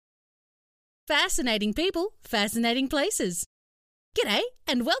Fascinating people, fascinating places. G'day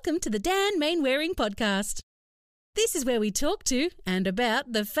and welcome to the Dan Mainwaring podcast. This is where we talk to and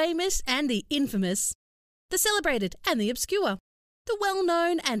about the famous and the infamous, the celebrated and the obscure, the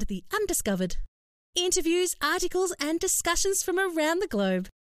well-known and the undiscovered. Interviews, articles and discussions from around the globe.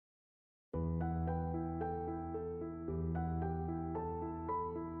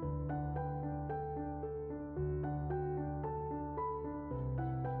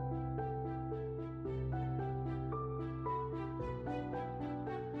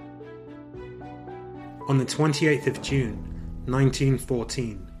 On the 28th of June,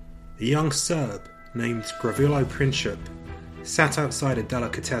 1914, a young Serb named Gavrilo Princip sat outside a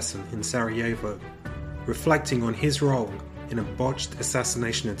delicatessen in Sarajevo, reflecting on his role in a botched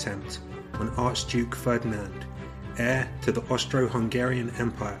assassination attempt on Archduke Ferdinand, heir to the Austro-Hungarian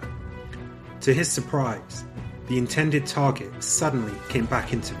Empire. To his surprise, the intended target suddenly came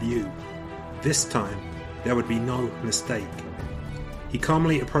back into view. This time, there would be no mistake. He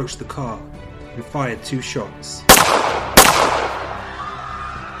calmly approached the car and fired 2 shots.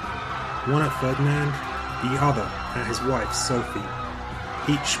 One at Ferdinand, the other at his wife Sophie.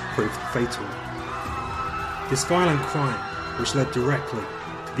 Each proved fatal. This violent crime, which led directly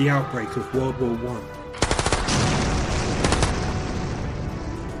to the outbreak of World War I,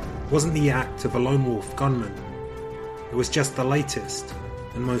 wasn't the act of a lone wolf gunman. It was just the latest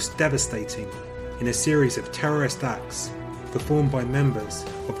and most devastating in a series of terrorist acts performed by members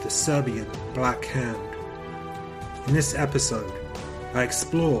of the Serbian Black Hand. In this episode, I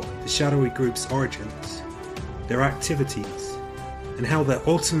explore the shadowy group's origins, their activities, and how their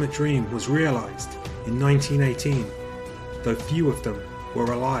ultimate dream was realized in 1918, though few of them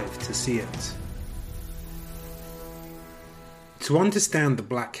were alive to see it. To understand the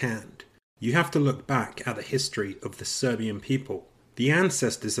Black Hand, you have to look back at the history of the Serbian people. The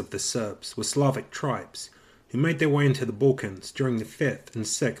ancestors of the Serbs were Slavic tribes who made their way into the Balkans during the 5th and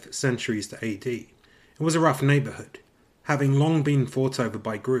 6th centuries AD. It was a rough neighbourhood, having long been fought over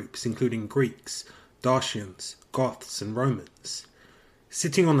by groups including Greeks, Dacians, Goths and Romans.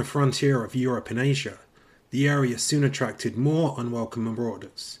 Sitting on the frontier of Europe and Asia, the area soon attracted more unwelcome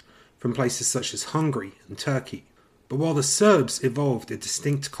marauders from places such as Hungary and Turkey. But while the Serbs evolved a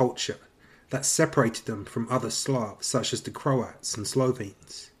distinct culture that separated them from other Slavs such as the Croats and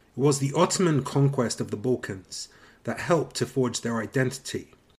Slovenes, it was the Ottoman conquest of the Balkans that helped to forge their identity.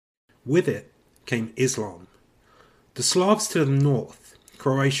 With it came Islam. The Slavs to the north,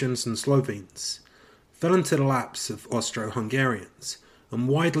 Croatians and Slovenes, fell into the laps of Austro-Hungarians and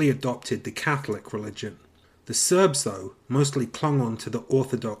widely adopted the Catholic religion. The Serbs, though, mostly clung on to the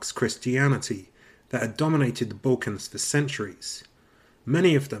Orthodox Christianity that had dominated the Balkans for centuries.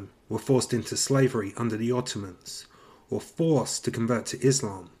 Many of them were forced into slavery under the Ottomans, or forced to convert to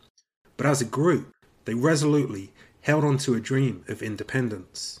Islam. But as a group, they resolutely held on to a dream of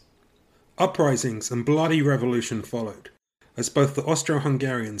independence. Uprisings and bloody revolution followed, as both the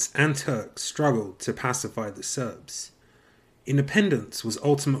Austro-Hungarians and Turks struggled to pacify the Serbs. Independence was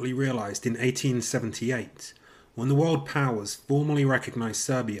ultimately realized in 1878, when the world powers formally recognized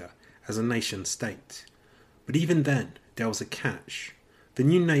Serbia as a nation-state. But even then, there was a catch. The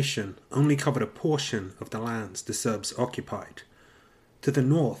new nation only covered a portion of the lands the Serbs occupied. To the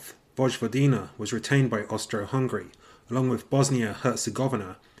north, Vojvodina was retained by Austro-Hungary, along with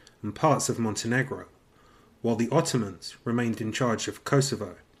Bosnia-Herzegovina and parts of Montenegro, while the Ottomans remained in charge of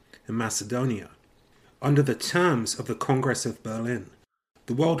Kosovo and Macedonia. Under the terms of the Congress of Berlin,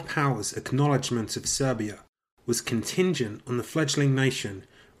 the world powers' acknowledgement of Serbia was contingent on the fledgling nation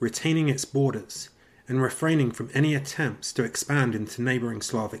retaining its borders and refraining from any attempts to expand into neighbouring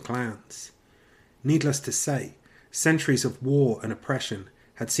Slavic lands. Needless to say, centuries of war and oppression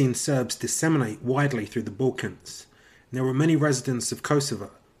had seen Serbs disseminate widely through the Balkans, and there were many residents of Kosovo,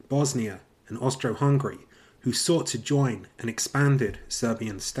 Bosnia and Austro-Hungary who sought to join an expanded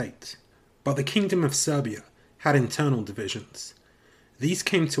Serbian state. But the Kingdom of Serbia had internal divisions. These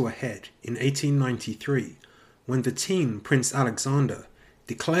came to a head in 1893 when the teen Prince Alexander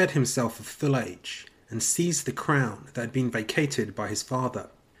declared himself of full age and seized the crown that had been vacated by his father.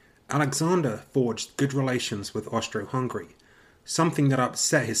 Alexander forged good relations with Austro-Hungary, something that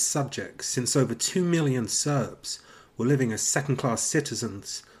upset his subjects since over 2 million Serbs were living as second-class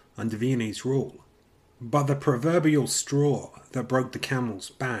citizens under Viennese rule. But the proverbial straw that broke the camel's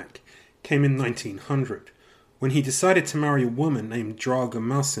back came in 1900, when he decided to marry a woman named Draga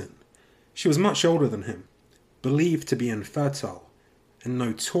Malsin. She was much older than him, believed to be infertile, and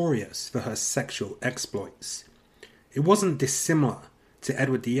notorious for her sexual exploits. It wasn't dissimilar to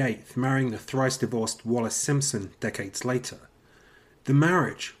Edward VIII marrying the thrice-divorced Wallis Simpson decades later. The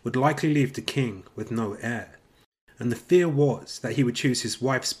marriage would likely leave the king with no heir, and the fear was that he would choose his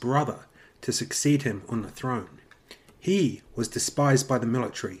wife's brother to succeed him on the throne. He was despised by the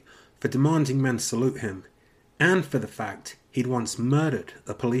military for demanding men salute him, and for the fact he'd once murdered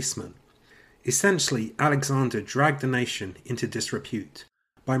a policeman. Essentially, Alexander dragged the nation into disrepute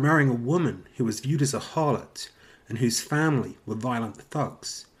by marrying a woman who was viewed as a harlot and whose family were violent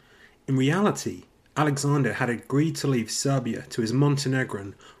thugs. In reality, Alexander had agreed to leave Serbia to his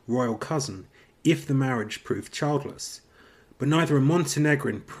Montenegrin royal cousin if the marriage proved childless, but neither a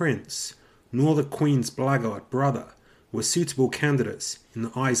Montenegrin prince nor the queen's blackguard brother were suitable candidates in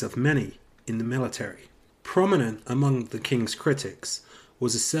the eyes of many in the military. Prominent among the king's critics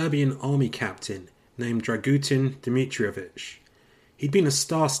was a Serbian army captain named Dragutin Dimitrijević. He'd been a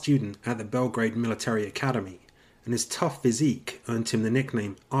star student at the Belgrade Military Academy, and his tough physique earned him the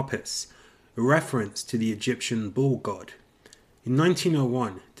nickname Apis, a reference to the Egyptian bull god. In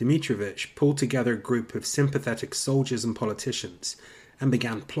 1901, Dimitrijević pulled together a group of sympathetic soldiers and politicians and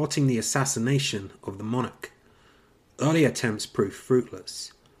began plotting the assassination of the monarch. Early attempts proved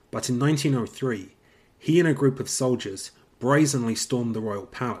fruitless, but in 1903, he and a group of soldiers brazenly stormed the royal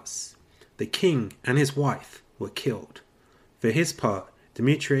palace. The king and his wife were killed. For his part,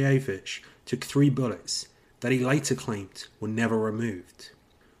 Dimitrijević took 3 bullets that he later claimed were never removed.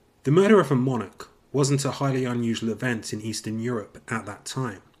 The murder of a monarch wasn't a highly unusual event in Eastern Europe at that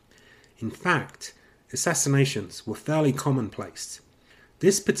time. In fact, assassinations were fairly commonplace.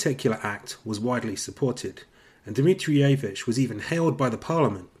 This particular act was widely supported, and Dimitrijević was even hailed by the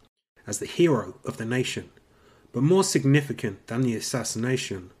parliament as the hero of the nation. But more significant than the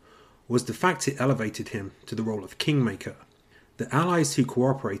assassination was the fact it elevated him to the role of kingmaker. The allies who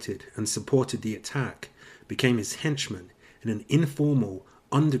cooperated and supported the attack became his henchmen in an informal,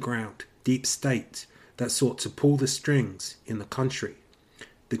 underground, deep state that sought to pull the strings in the country.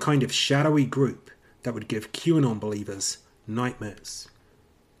 The kind of shadowy group that would give QAnon believers nightmares.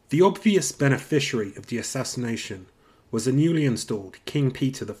 The obvious beneficiary of the assassination was the newly installed King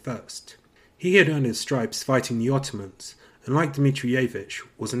Peter I. He had earned his stripes fighting the Ottomans, and like Dimitrijević,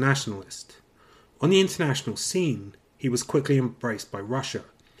 was a nationalist. On the international scene, he was quickly embraced by Russia,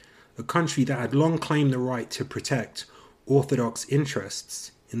 a country that had long claimed the right to protect Orthodox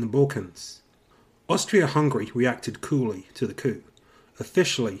interests in the Balkans. Austria-Hungary reacted coolly to the coup,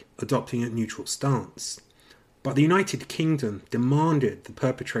 officially adopting a neutral stance. But the United Kingdom demanded the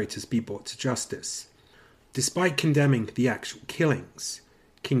perpetrators be brought to justice. Despite condemning the actual killings,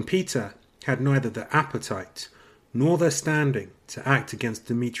 King Peter had neither the appetite nor the standing to act against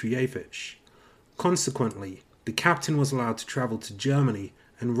Dimitrijević. Consequently, the captain was allowed to travel to Germany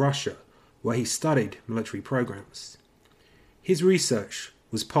and Russia, where he studied military programs. His research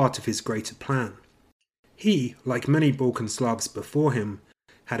was part of his greater plan. He, like many Balkan Slavs before him,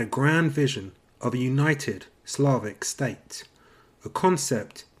 had a grand vision of a united Slavic state, a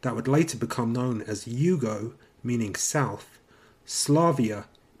concept that would later become known as Yugo, meaning south, Slavia,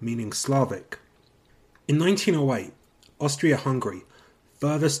 meaning Slavic. In 1908, Austria-Hungary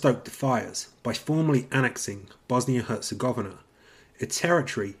further stoked the fires by formally annexing Bosnia-Herzegovina, a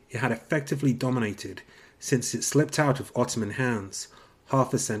territory it had effectively dominated since it slipped out of Ottoman hands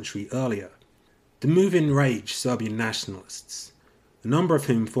half a century earlier. The move enraged Serbian nationalists, a number of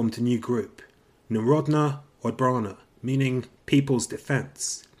whom formed a new group, Narodna Odbrana, meaning People's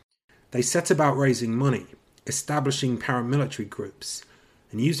Defense. They set about raising money, establishing paramilitary groups,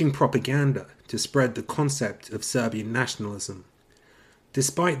 and using propaganda to spread the concept of Serbian nationalism.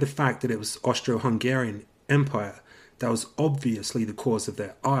 Despite the fact that it was Austro-Hungarian Empire that was obviously the cause of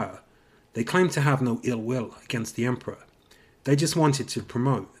their ire, they claimed to have no ill will against the emperor. They just wanted to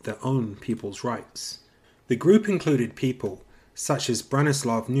promote their own people's rights. The group included people such as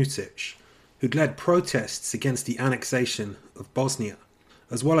Branislav Nucic, who'd led protests against the annexation of Bosnia,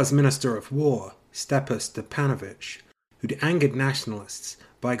 as well as Minister of War Stepa Stepanovic, who'd angered nationalists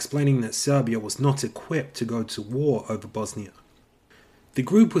by explaining that Serbia was not equipped to go to war over Bosnia. The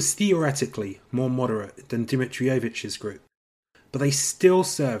group was theoretically more moderate than Dimitrijević's group, but they still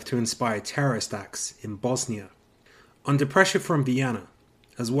served to inspire terrorist acts in Bosnia. Under pressure from Vienna,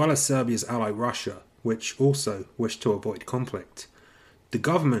 as well as Serbia's ally Russia, which also wished to avoid conflict, the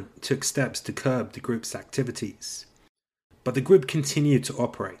government took steps to curb the group's activities. But the group continued to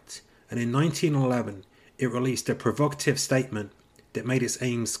operate, and in 1911 it released a provocative statement that made its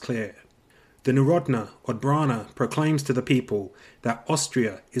aims clear. The Narodna Odbrana proclaims to the people that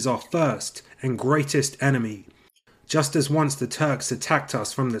Austria is our first and greatest enemy. Just as once the Turks attacked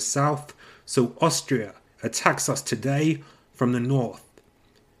us from the south, so Austria attacks us today from the north.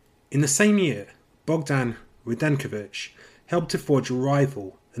 In the same year, Bogdan Rudenkovic helped to forge a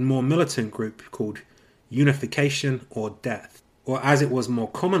rival and more militant group called Unification or Death, or as it was more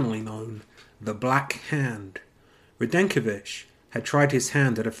commonly known, the Black Hand. Radenkovic had tried his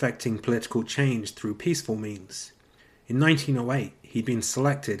hand at effecting political change through peaceful means. In 1908, he'd been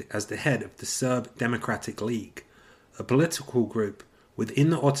selected as the head of the Serb Democratic League, a political group within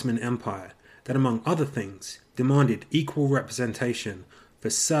the Ottoman Empire that, among other things, demanded equal representation for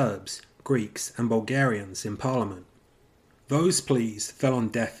Serbs, Greeks and Bulgarians in parliament. Those pleas fell on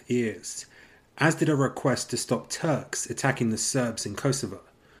deaf ears, as did a request to stop Turks attacking the Serbs in Kosovo.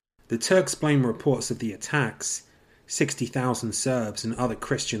 The Turks blamed reports of the attacks, 60,000 Serbs and other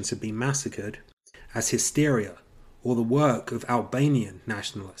Christians had been massacred, as hysteria or the work of Albanian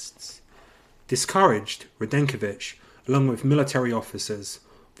nationalists. Discouraged, Radenkovic, along with military officers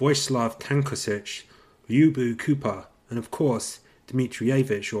Vojislav Kankosic, Ljubo Kupa, and of course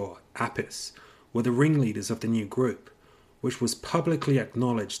Dmitrijevic or Apis, were the ringleaders of the new group, which was publicly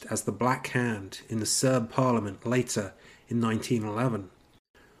acknowledged as the Black Hand in the Serb parliament later in 1911.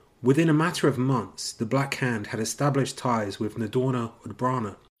 Within a matter of months, the Black Hand had established ties with Nagorno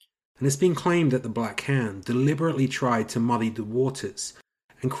Odbrana, and it's been claimed that the Black Hand deliberately tried to muddy the waters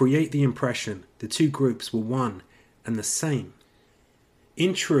and create the impression the two groups were one and the same.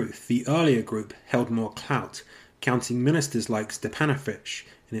 In truth, the earlier group held more clout, counting ministers like Stepanovic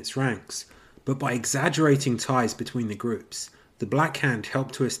in its ranks, but by exaggerating ties between the groups, the Black Hand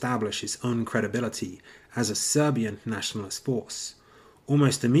helped to establish its own credibility as a Serbian nationalist force.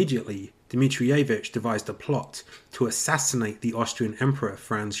 Almost immediately, Dmitrijevic devised a plot to assassinate the Austrian Emperor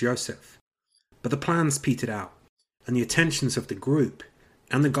Franz Joseph. But the plans petered out, and the attentions of the group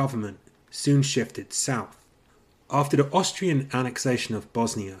and the government soon shifted south. After the Austrian annexation of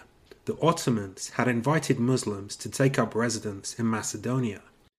Bosnia, the Ottomans had invited Muslims to take up residence in Macedonia.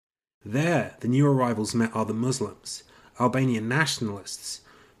 There, the new arrivals met other Muslims, Albanian nationalists,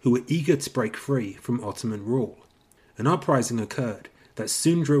 who were eager to break free from Ottoman rule. An uprising occurred that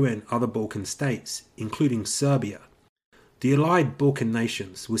soon drew in other Balkan states, including Serbia. The allied Balkan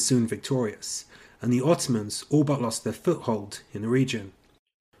nations were soon victorious, and the Ottomans all but lost their foothold in the region.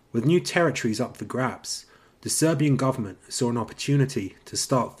 With new territories up for grabs, the Serbian government saw an opportunity to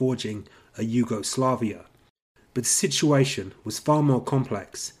start forging a Yugoslavia. But the situation was far more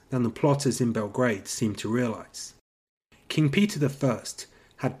complex than the plotters in Belgrade seemed to realise. King Peter I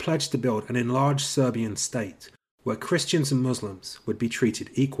had pledged to build an enlarged Serbian state where Christians and Muslims would be treated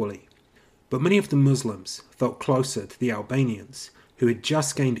equally. But many of the Muslims felt closer to the Albanians, who had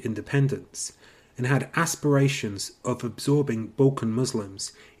just gained independence, and had aspirations of absorbing Balkan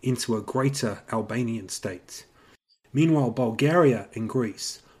Muslims into a greater Albanian state. Meanwhile, Bulgaria and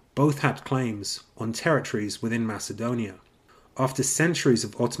Greece both had claims on territories within Macedonia. After centuries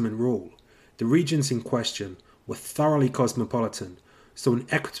of Ottoman rule, the regions in question were thoroughly cosmopolitan, so an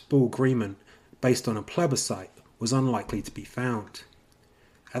equitable agreement based on a plebiscite was unlikely to be found.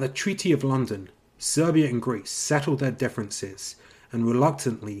 At the Treaty of London, Serbia and Greece settled their differences and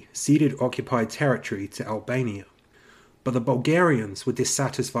reluctantly ceded occupied territory to Albania. But the Bulgarians were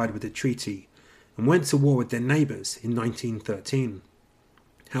dissatisfied with the treaty and went to war with their neighbours in 1913.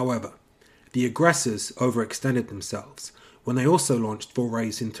 However, the aggressors overextended themselves when they also launched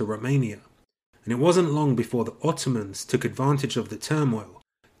forays into Romania, and it wasn't long before the Ottomans took advantage of the turmoil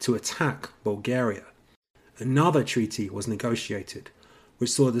to attack Bulgaria. Another treaty was negotiated,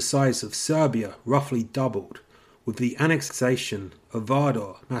 which saw the size of Serbia roughly doubled, with the annexation of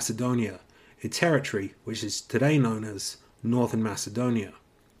Vardar, Macedonia, a territory which is today known as Northern Macedonia.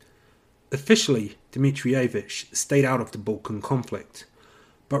 Officially, Dmitrijevic stayed out of the Balkan conflict,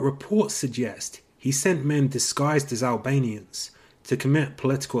 but reports suggest he sent men disguised as Albanians to commit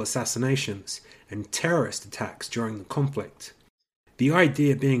political assassinations and terrorist attacks during the conflict, the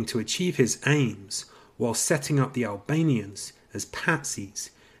idea being to achieve his aims while setting up the Albanians as patsies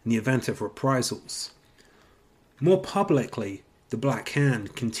in the event of reprisals. More publicly, the Black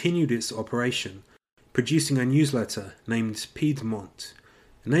Hand continued its operation, producing a newsletter named Piedmont,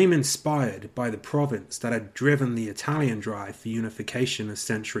 a name inspired by the province that had driven the Italian drive for unification a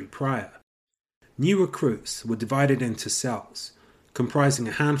century prior. New recruits were divided into cells, comprising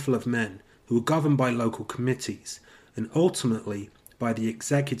a handful of men who were governed by local committees and ultimately by the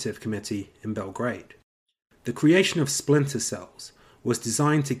executive committee in Belgrade. The creation of splinter cells was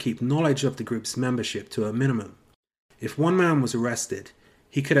designed to keep knowledge of the group's membership to a minimum. If one man was arrested,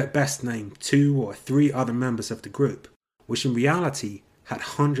 he could at best name 2 or 3 other members of the group, which in reality had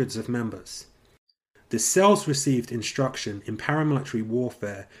hundreds of members. The cells received instruction in paramilitary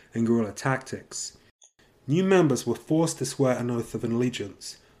warfare and guerrilla tactics. New members were forced to swear an oath of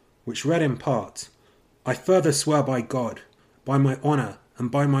allegiance, which read in part, "I further swear by God, by my honour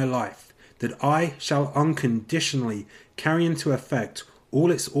and by my life, that I shall unconditionally carry into effect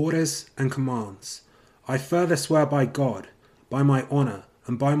all its orders and commands. I further swear by God, by my honour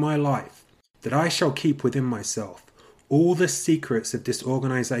and by my life, that I shall keep within myself all the secrets of this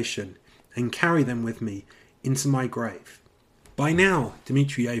organisation and carry them with me into my grave. By now,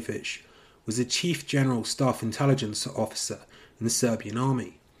 Dmitrievich was a Chief General Staff Intelligence Officer in the Serbian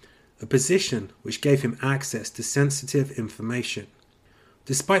army, a position which gave him access to sensitive information.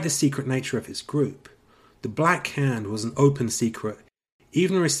 Despite the secret nature of his group, the Black Hand was an open secret,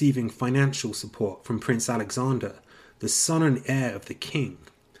 even receiving financial support from Prince Alexander, the son and heir of the king.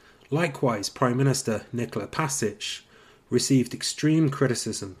 Likewise, Prime Minister Nikola Pasic received extreme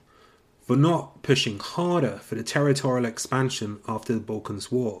criticism for not pushing harder for the territorial expansion after the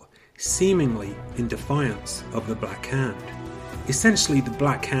Balkans War, seemingly in defiance of the Black Hand. Essentially, the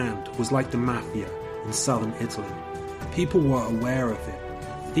Black Hand was like the mafia in southern Italy. People were aware of it,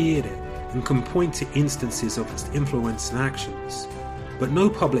 feared it, and can point to instances of its influence and actions. But no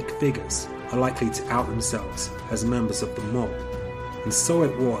public figures are likely to out themselves as members of the mob, and so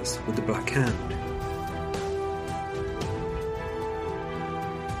it was with the Black Hand.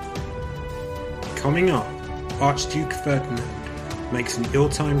 Coming up, Archduke Ferdinand makes an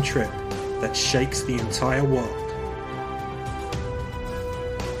ill-timed trip that shakes the entire world.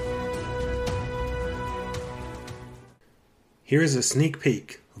 Here is a sneak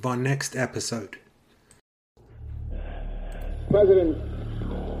peek of our next episode. President,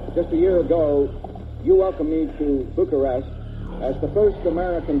 just a year ago, you welcomed me to Bucharest as the first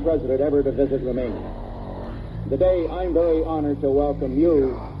American president ever to visit Romania. Today, I'm very honored to welcome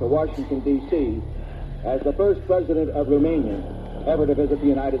you to Washington, D.C. as the first president of Romania ever to visit the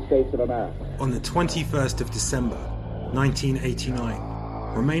United States of America. On the 21st of December, 1989,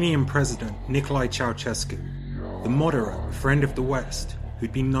 Romanian President Nicolae Ceausescu, the moderate friend of the West,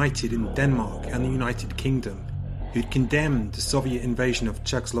 who'd been knighted in Denmark and the United Kingdom, who'd condemned the Soviet invasion of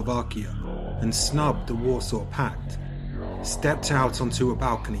Czechoslovakia and snubbed the Warsaw Pact, stepped out onto a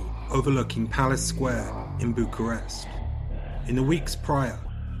balcony overlooking Palace Square in Bucharest. In the weeks prior,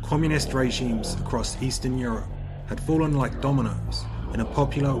 communist regimes across Eastern Europe had fallen like dominoes in a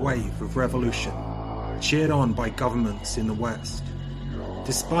popular wave of revolution, cheered on by governments in the West.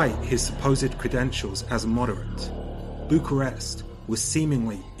 Despite his supposed credentials as a moderate, Bucharest was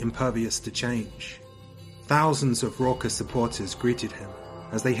seemingly impervious to change. Thousands of raucous supporters greeted him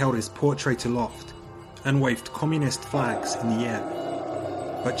as they held his portrait aloft and waved communist flags in the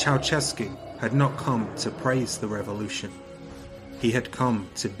air. But Ceausescu had not come to praise the revolution. He had come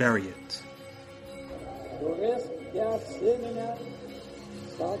to bury it.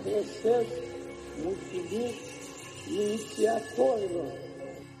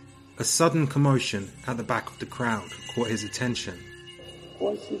 A sudden commotion at the back of the crowd caught his attention.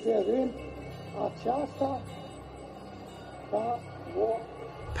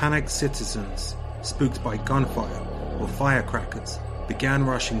 Panicked citizens, spooked by gunfire or firecrackers, began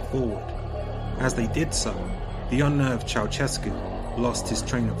rushing forward. As they did so, the unnerved Ceausescu lost his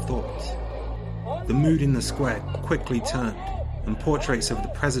train of thought. The mood in the square quickly turned, and portraits of the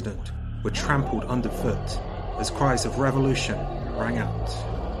president were trampled underfoot as cries of revolution rang out.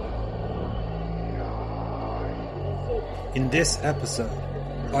 In this episode,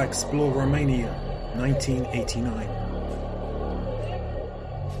 I explore Romania, 1989.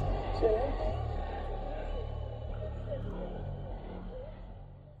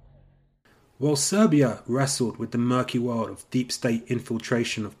 While Serbia wrestled with the murky world of deep state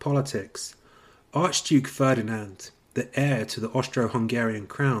infiltration of politics, Archduke Ferdinand, the heir to the Austro-Hungarian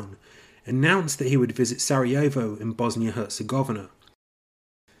crown, announced that he would visit Sarajevo in Bosnia-Herzegovina.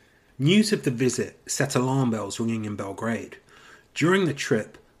 News of the visit set alarm bells ringing in Belgrade. During the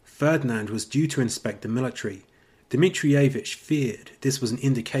trip, Ferdinand was due to inspect the military. Dmitrievich feared this was an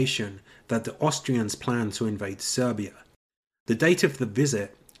indication that the Austrians planned to invade Serbia. The date of the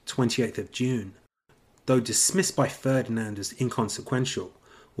visit, 28th of June, though dismissed by Ferdinand as inconsequential,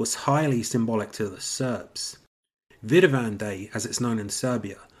 was highly symbolic to the Serbs. Vidovdan Day, as it's known in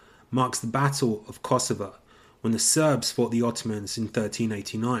Serbia, marks the Battle of Kosovo, when the Serbs fought the Ottomans in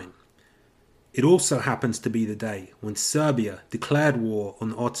 1389. It also happens to be the day when Serbia declared war on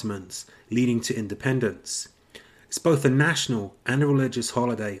the Ottomans, leading to independence. It's both a national and a religious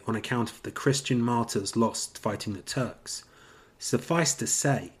holiday on account of the Christian martyrs lost fighting the Turks. Suffice to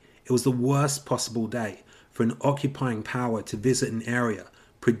say, it was the worst possible day for an occupying power to visit an area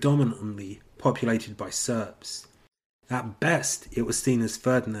predominantly populated by Serbs. At best, it was seen as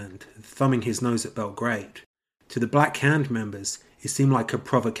Ferdinand thumbing his nose at Belgrade. To the Black Hand members, it seemed like a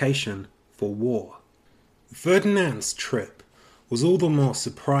provocation for war. Ferdinand's trip was all the more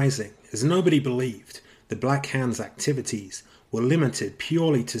surprising as nobody believed the Black Hand's activities were limited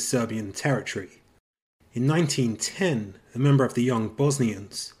purely to Serbian territory. In 1910, a member of the Young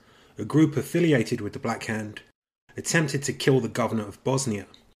Bosnians, a group affiliated with the Black Hand, attempted to kill the governor of Bosnia.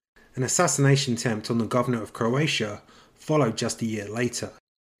 An assassination attempt on the governor of Croatia followed just a year later.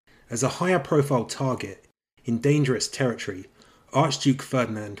 As a higher profile target in dangerous territory, Archduke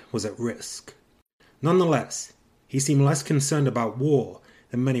Ferdinand was at risk. Nonetheless, he seemed less concerned about war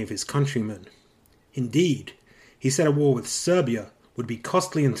than many of his countrymen. Indeed, he said a war with Serbia would be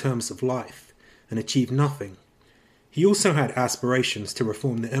costly in terms of life and achieve nothing. He also had aspirations to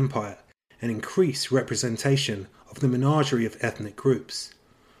reform the empire and increase representation of the menagerie of ethnic groups.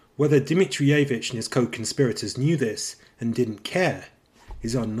 Whether Dmitrievich and his co-conspirators knew this and didn't care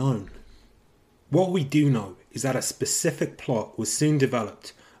is unknown. What we do know is that a specific plot was soon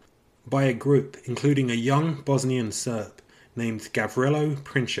developed by a group including a young Bosnian Serb named Gavrilo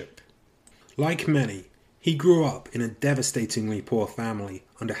Princip. Like many, he grew up in a devastatingly poor family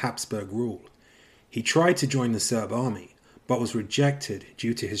under Habsburg rule. He tried to join the Serb army, but was rejected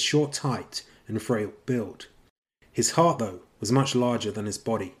due to his short height and frail build. His heart, though, was much larger than his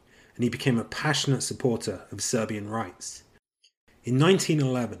body, and he became a passionate supporter of Serbian rights. In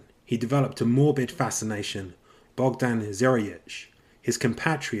 1911, he developed a morbid fascination Bogdan Zerojich, his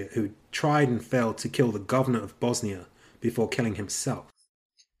compatriot who tried and failed to kill the governor of Bosnia before killing himself.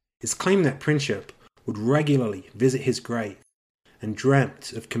 His claim that Princip would regularly visit his grave and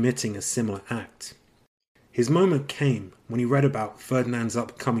dreamt of committing a similar act. His moment came when he read about Ferdinand's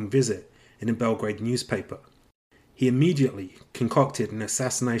upcoming visit in a Belgrade newspaper. He immediately concocted an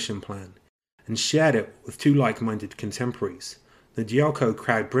assassination plan and shared it with two like-minded contemporaries, Nedjeljko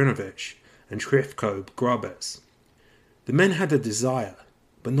Krajbrinović and Trifko Grabec. The men had the desire,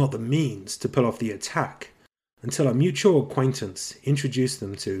 but not the means, to pull off the attack, until a mutual acquaintance introduced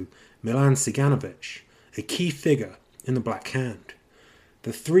them to Milan Ciganović, a key figure in the Black Hand.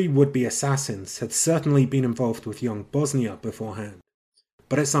 The three would-be assassins had certainly been involved with young Bosnia beforehand,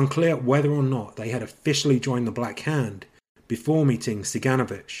 but it's unclear whether or not they had officially joined the Black Hand before meeting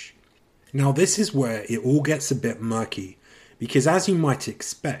Ciganović. Now this is where it all gets a bit murky, because as you might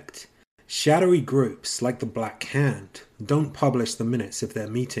expect, shadowy groups like the Black Hand don't publish the minutes of their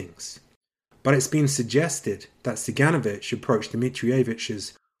meetings. But it's been suggested that Ciganović approached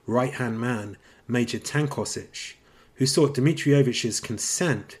Dmitrievich's right-hand man, Major Tankosić, who sought Dmitrievich's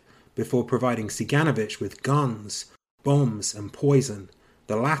consent before providing Ciganović with guns, bombs and poison,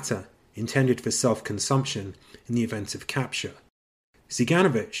 the latter intended for self-consumption in the event of capture.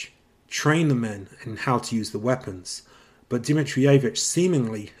 Ciganović trained the men in how to use the weapons, but Dmitrievich,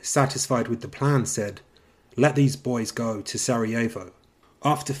 seemingly satisfied with the plan, said, "Let these boys go to Sarajevo."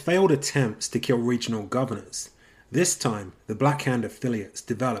 After failed attempts to kill regional governors, this time the Black Hand affiliates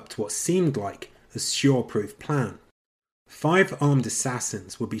developed what seemed like a sure-proof plan. 5 armed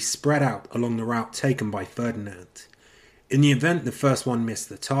assassins would be spread out along the route taken by Ferdinand. In the event the first one missed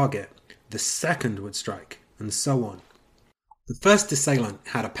the target, the second would strike, and so on. The first assailant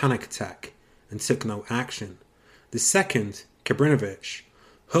had a panic attack and took no action. The second, Krajbrinović,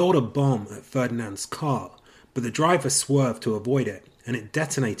 hurled a bomb at Ferdinand's car, but the driver swerved to avoid it, and it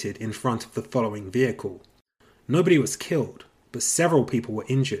detonated in front of the following vehicle. Nobody was killed, but several people were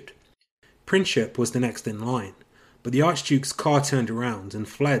injured. Princip was the next in line, but the Archduke's car turned around and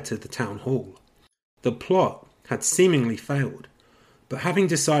fled to the town hall. The plot had seemingly failed, but having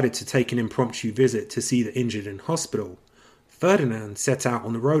decided to take an impromptu visit to see the injured in hospital, Ferdinand set out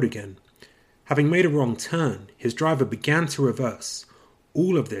on the road again. Having made a wrong turn, his driver began to reverse,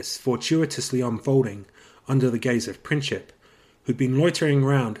 all of this fortuitously unfolding under the gaze of Princip, who'd been loitering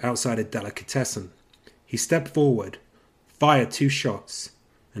around outside a delicatessen. He stepped forward, fired 2 shots,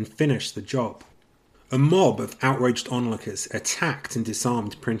 and finished the job. A mob of outraged onlookers attacked and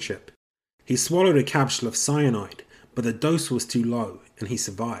disarmed Princip. He swallowed a capsule of cyanide, but the dose was too low, and he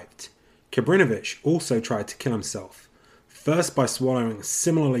survived. Krajbrinović also tried to kill himself, first by swallowing a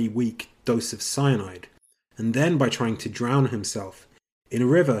similarly weak dose of cyanide, and then by trying to drown himself in a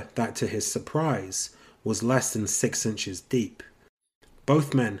river that, to his surprise, was less than 6 inches deep.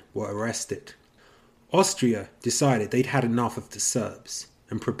 Both men were arrested. Austria decided they'd had enough of the Serbs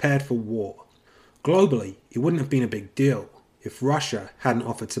and prepared for war. Globally, it wouldn't have been a big deal if Russia hadn't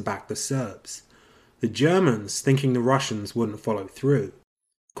offered to back the Serbs. The Germans, thinking the Russians wouldn't follow through,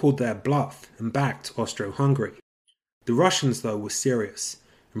 called their bluff and backed Austro-Hungary. The Russians, though, were serious,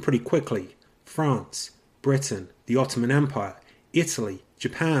 and pretty quickly, France, Britain, the Ottoman Empire, Italy,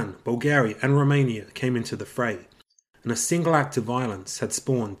 Japan, Bulgaria and Romania came into the fray, and a single act of violence had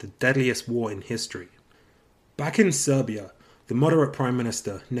spawned the deadliest war in history. Back in Serbia, the moderate Prime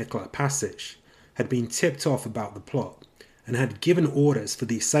Minister Nikola Pasic had been tipped off about the plot and had given orders for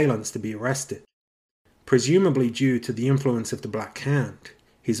the assailants to be arrested. Presumably due to the influence of the Black Hand,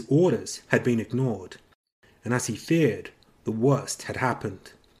 his orders had been ignored, and as he feared, the worst had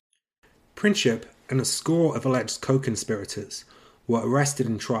happened. Princip and a score of alleged co-conspirators were arrested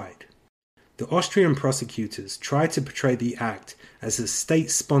and tried. The Austrian prosecutors tried to portray the act as a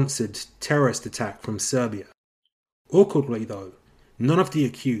state-sponsored terrorist attack from Serbia. Awkwardly though, none of the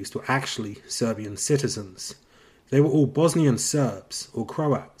accused were actually Serbian citizens. They were all Bosnian Serbs or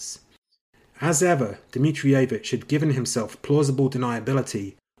Croats. As ever, Dmitrijević had given himself plausible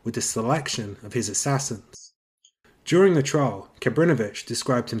deniability with the selection of his assassins. During the trial, Gavrilo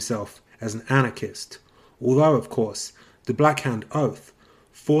described himself as an anarchist, although, of course, the Black Hand oath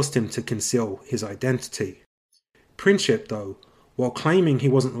forced him to conceal his identity. Princip, though, while claiming he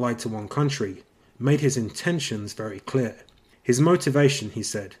wasn't allied to one country, made his intentions very clear. His motivation, he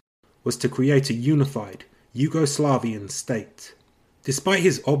said, was to create a unified Yugoslavian state. Despite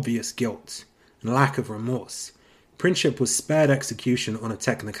his obvious guilt and lack of remorse, Princip was spared execution on a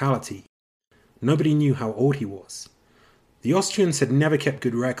technicality. Nobody knew how old he was. The Austrians had never kept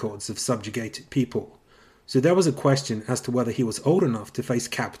good records of subjugated people, so there was a question as to whether he was old enough to face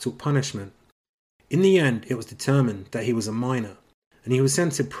capital punishment. In the end, it was determined that he was a minor, and he was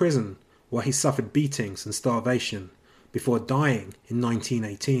sent to prison where he suffered beatings and starvation before dying in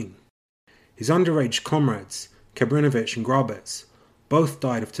 1918. His underage comrades, Gavrilo and Grabec, both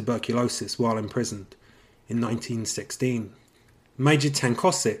died of tuberculosis while imprisoned in 1916. Major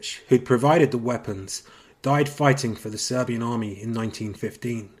Tankosic, who'd provided the weapons, died fighting for the Serbian army in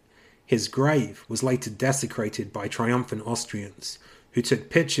 1915. His grave was later desecrated by triumphant Austrians, who took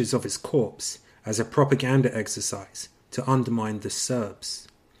pictures of his corpse as a propaganda exercise to undermine the Serbs.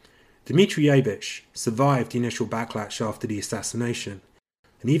 Dmitrijević survived the initial backlash after the assassination,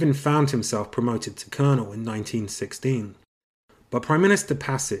 and even found himself promoted to colonel in 1916. But Prime Minister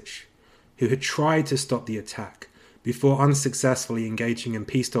Pasic, who had tried to stop the attack before unsuccessfully engaging in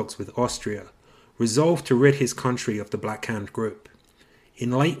peace talks with Austria, resolved to rid his country of the Black Hand group. In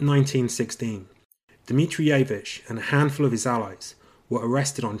late 1916, Dmitrijević and a handful of his allies were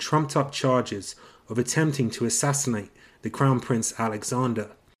arrested on trumped-up charges of attempting to assassinate the Crown Prince Alexander,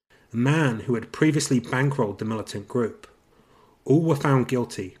 a man who had previously bankrolled the militant group. All were found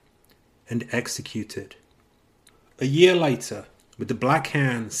guilty and executed. A year later, with the Black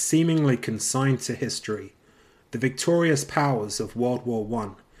Hand seemingly consigned to history, the victorious powers of World War I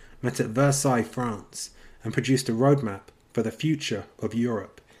met at Versailles, France, and produced a roadmap for the future of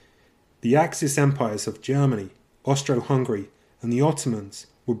Europe. The Axis empires of Germany, Austro-Hungary, and the Ottomans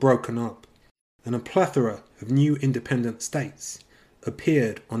were broken up, and a plethora of new independent states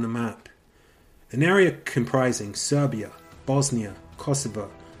appeared on the map. An area comprising Serbia, Bosnia,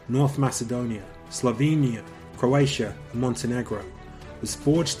 Kosovo, North Macedonia, Slovenia, Croatia, and Montenegro was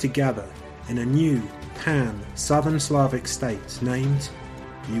forged together in a new pan-Southern Slavic state named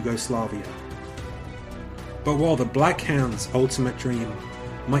Yugoslavia. But while the Black Hand's ultimate dream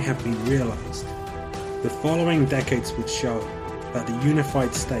might have been realised, the following decades would show that the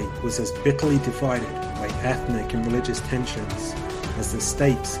unified state was as bitterly divided by ethnic and religious tensions as the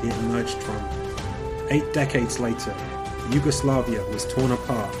states it emerged from. 8 decades later, Yugoslavia was torn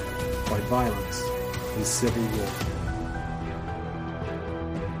apart by violence and civil war.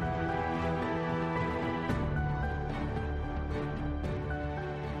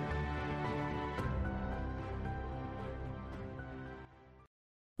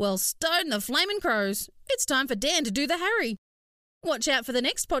 Well, stone the flaming crows. It's time for Dan to do the Harry. Watch out for the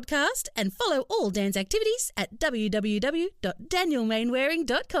next podcast and follow all Dan's activities at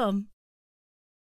www.danielmainwaring.com.